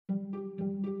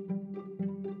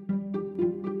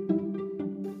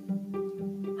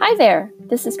Hi there,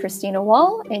 this is Christina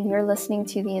Wall, and you're listening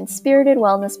to the Inspirited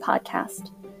Wellness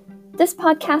Podcast. This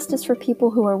podcast is for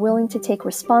people who are willing to take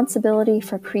responsibility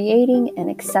for creating an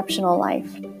exceptional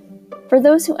life. For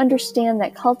those who understand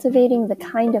that cultivating the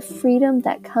kind of freedom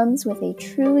that comes with a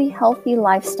truly healthy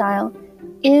lifestyle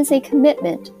is a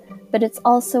commitment, but it's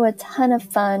also a ton of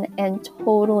fun and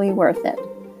totally worth it.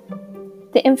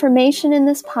 The information in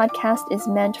this podcast is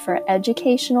meant for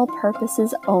educational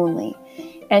purposes only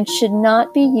and should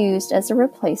not be used as a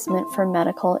replacement for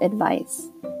medical advice.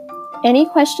 Any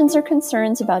questions or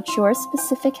concerns about your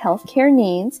specific healthcare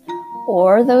needs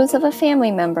or those of a family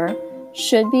member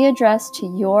should be addressed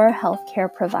to your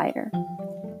healthcare provider.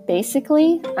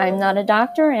 Basically, I'm not a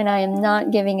doctor and I am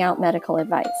not giving out medical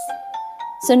advice.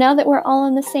 So now that we're all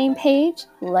on the same page,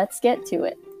 let's get to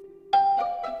it.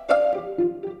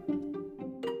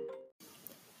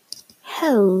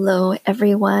 Hello,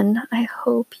 everyone. I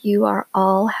hope you are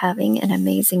all having an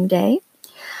amazing day.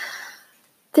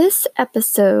 This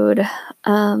episode,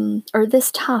 or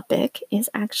this topic, is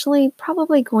actually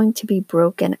probably going to be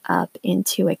broken up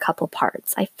into a couple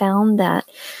parts. I found that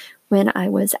when I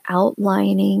was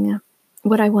outlining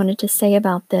what I wanted to say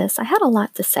about this, I had a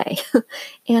lot to say.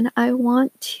 And I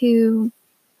like to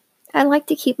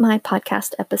keep my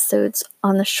podcast episodes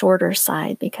on the shorter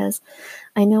side because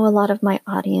I know a lot of my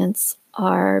audience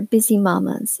are busy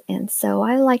mamas, and so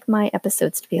I like my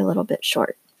episodes to be a little bit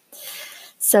short.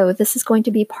 So this is going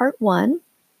to be part one,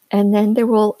 and then there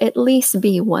will at least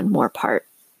be one more part.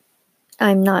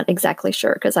 I'm not exactly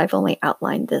sure because I've only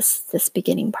outlined this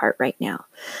beginning part right now.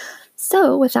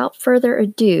 So without further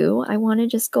ado, I want to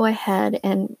just go ahead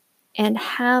and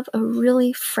have a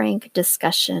really frank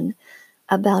discussion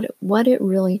about what it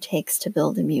really takes to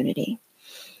build immunity.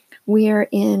 We are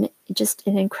in just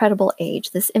an incredible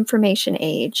age. This information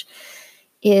age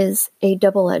is a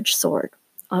double-edged sword.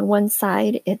 On one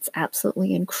side, it's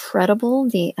absolutely incredible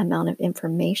the amount of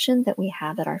information that we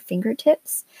have at our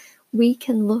fingertips. We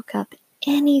can look up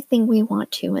anything we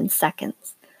want to in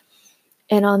seconds.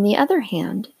 And on the other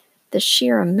hand, the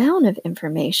sheer amount of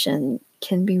information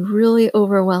can be really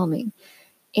overwhelming.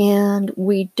 And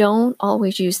we don't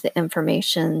always use the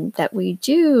information that we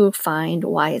do find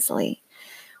wisely.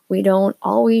 We don't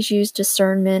always use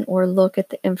discernment or look at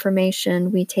the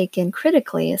information we take in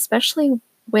critically, especially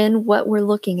when what we're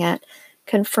looking at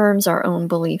confirms our own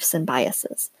beliefs and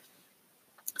biases.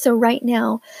 So right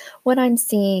now, what I'm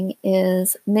seeing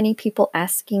is many people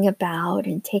asking about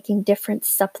and taking different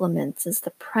supplements as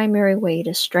the primary way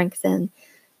to strengthen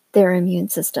their immune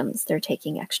systems. They're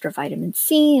taking extra vitamin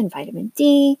C and vitamin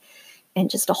D and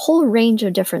just a whole range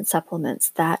of different supplements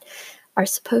that are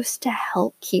supposed to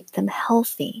help keep them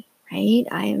healthy, right?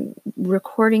 I'm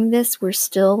recording this. We're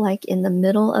still like in the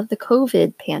middle of the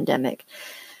COVID pandemic.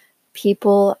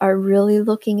 People are really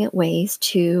looking at ways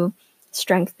to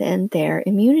strengthen their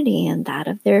immunity and that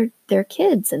of their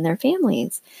kids and their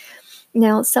families.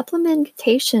 Now,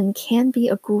 supplementation can be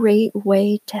a great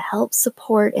way to help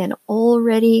support an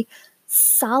already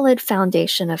solid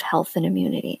foundation of health and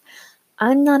immunity.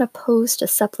 I'm not opposed to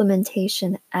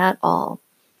supplementation at all.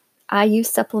 I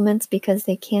use supplements because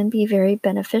they can be very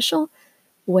beneficial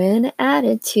when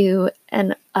added to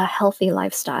a healthy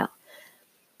lifestyle.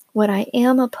 What I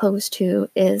am opposed to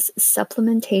is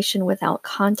supplementation without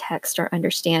context or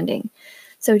understanding.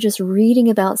 So just reading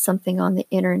about something on the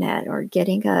internet or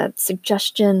getting a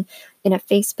suggestion in a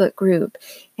Facebook group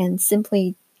and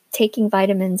simply taking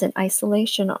vitamins in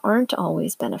isolation aren't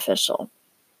always beneficial.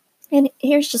 And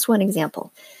here's just one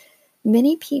example.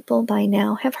 Many people by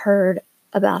now have heard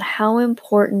about how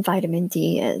important vitamin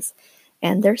D is,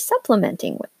 and they're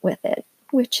supplementing with it,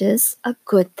 which is a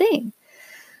good thing.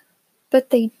 But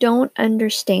they don't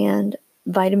understand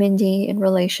vitamin D in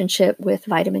relationship with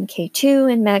vitamin K2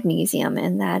 and magnesium,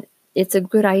 and that it's a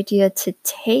good idea to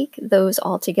take those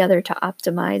all together to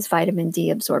optimize vitamin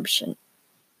D absorption.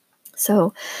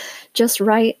 So just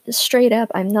right straight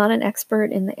up, I'm not an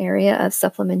expert in the area of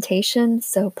supplementation,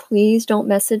 so please don't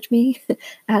message me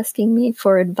asking me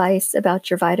for advice about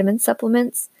your vitamin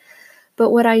supplements. But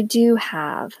what I do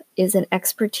have is an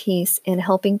expertise in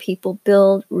helping people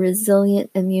build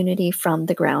resilient immunity from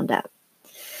the ground up.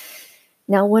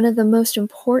 Now, one of the most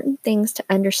important things to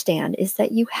understand is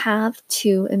that you have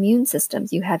two immune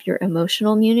systems. You have your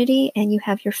emotional immunity and you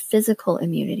have your physical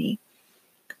immunity.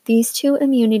 These two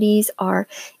immunities are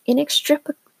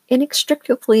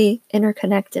inextricably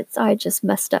interconnected. So I just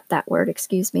messed up that word,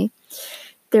 excuse me.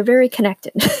 They're very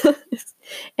connected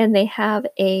and they have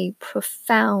a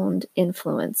profound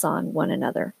influence on one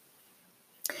another.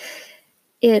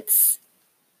 It's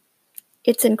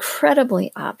It's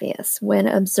incredibly obvious when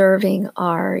observing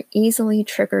our easily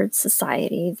triggered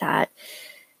society that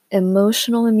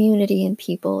emotional immunity in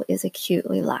people is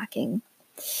acutely lacking.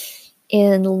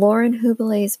 In Lauren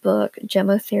Hubelay's book,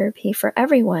 Gemotherapy for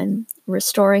Everyone,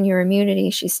 Restoring Your Immunity,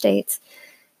 she states,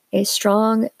 a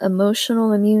strong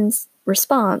emotional immune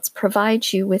response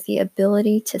provides you with the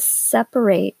ability to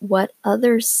separate what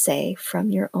others say from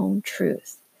your own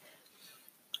truth.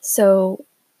 So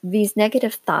these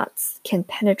negative thoughts can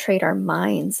penetrate our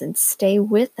minds and stay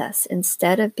with us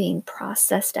instead of being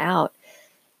processed out.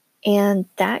 And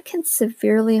that can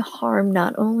severely harm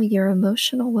not only your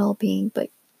emotional well-being, but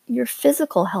your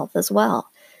physical health as well.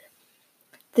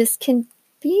 This can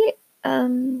be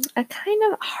a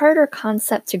kind of harder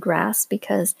concept to grasp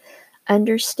because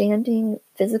understanding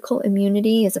physical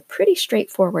immunity is a pretty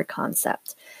straightforward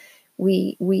concept.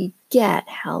 We get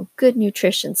how good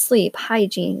nutrition, sleep,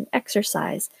 hygiene,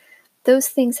 exercise, those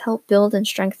things help build and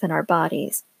strengthen our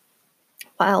bodies.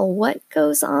 While what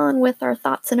goes on with our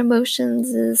thoughts and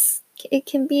emotions it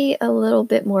can be a little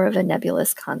bit more of a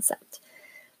nebulous concept.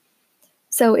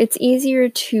 So it's easier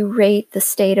to rate the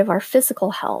state of our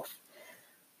physical health.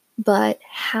 But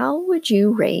how would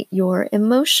you rate your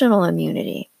emotional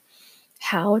immunity?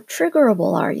 How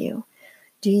triggerable are you?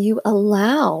 Do you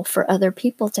allow for other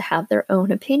people to have their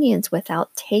own opinions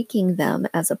without taking them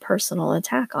as a personal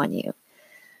attack on you?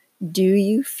 Do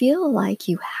you feel like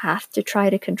you have to try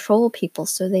to control people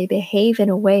so they behave in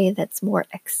a way that's more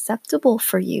acceptable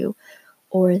for you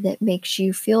or that makes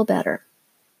you feel better?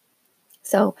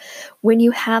 So when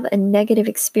you have a negative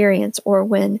experience or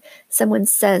when someone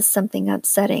says something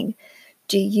upsetting,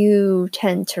 do you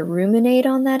tend to ruminate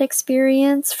on that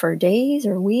experience for days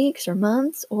or weeks or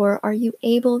months, or are you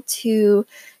able to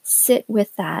sit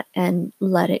with that and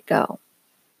let it go?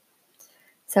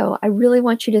 So I really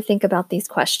want you to think about these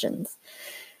questions.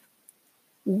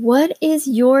 What is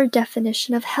your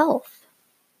definition of health?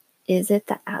 Is it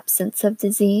the absence of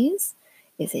disease?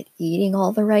 Is it eating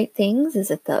all the right things?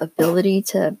 Is it the ability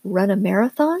to run a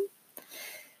marathon?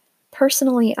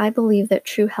 Personally, I believe that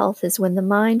true health is when the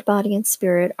mind, body, and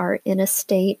spirit are in a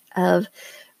state of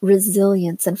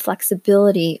resilience and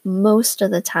flexibility most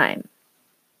of the time.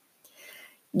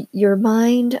 Your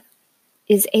mind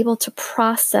is able to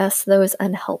process those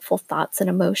unhelpful thoughts and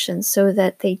emotions so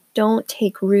that they don't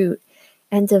take root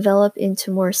and develop into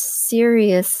more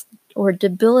serious or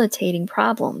debilitating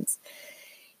problems.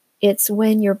 It's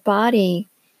when your body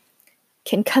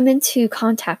can come into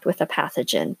contact with a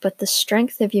pathogen, but the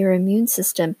strength of your immune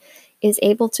system is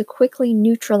able to quickly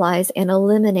neutralize and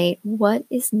eliminate what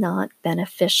is not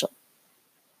beneficial.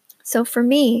 So for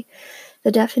me,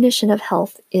 the definition of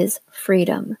health is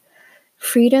freedom.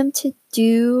 Freedom to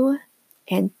do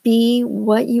and be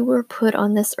what you were put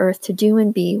on this earth to do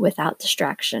and be without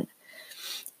distraction.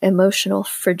 Emotional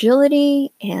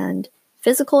fragility and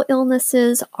physical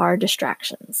illnesses are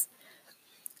distractions.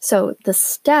 So the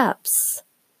steps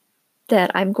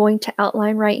that I'm going to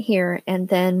outline right here, and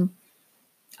then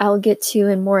I'll get to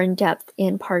in more in depth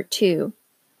in part 2.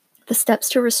 The steps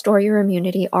to restore your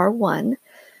immunity are 1,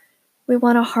 we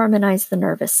want to harmonize the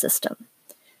nervous system.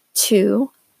 2,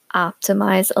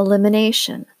 optimize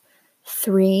elimination.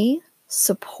 3,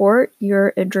 support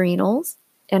your adrenals.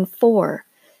 And 4,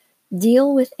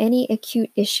 deal with any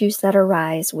acute issues that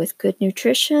arise with good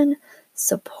nutrition,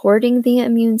 supporting the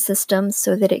immune system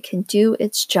so that it can do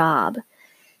its job.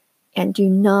 And do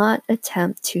not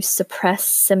attempt to suppress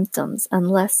symptoms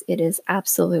unless it is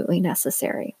absolutely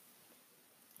necessary.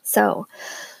 So,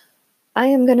 I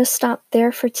am going to stop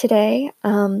there for today.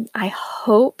 I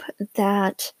hope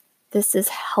that this is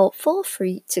helpful for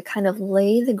you to kind of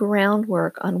lay the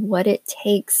groundwork on what it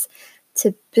takes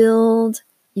to build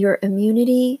your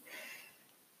immunity.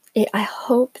 I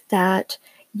hope that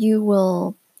you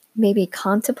will maybe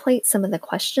contemplate some of the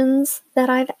questions that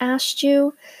I've asked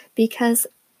you, because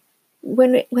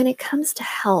when it comes to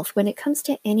health, when it comes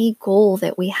to any goal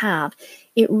that we have,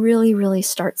 it really, really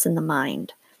starts in the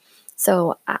mind.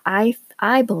 So I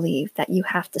believe that you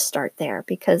have to start there,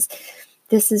 because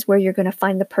this is where you're going to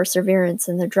find the perseverance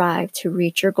and the drive to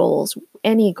reach your goals,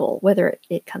 any goal, whether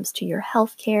it comes to your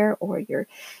healthcare or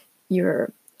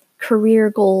your career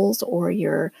goals or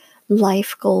your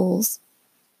life goals.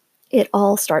 It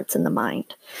all starts in the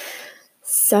mind.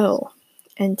 So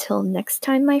until next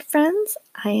time, my friends,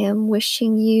 I am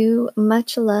wishing you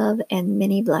much love and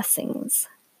many blessings.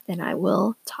 And I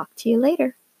will talk to you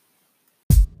later.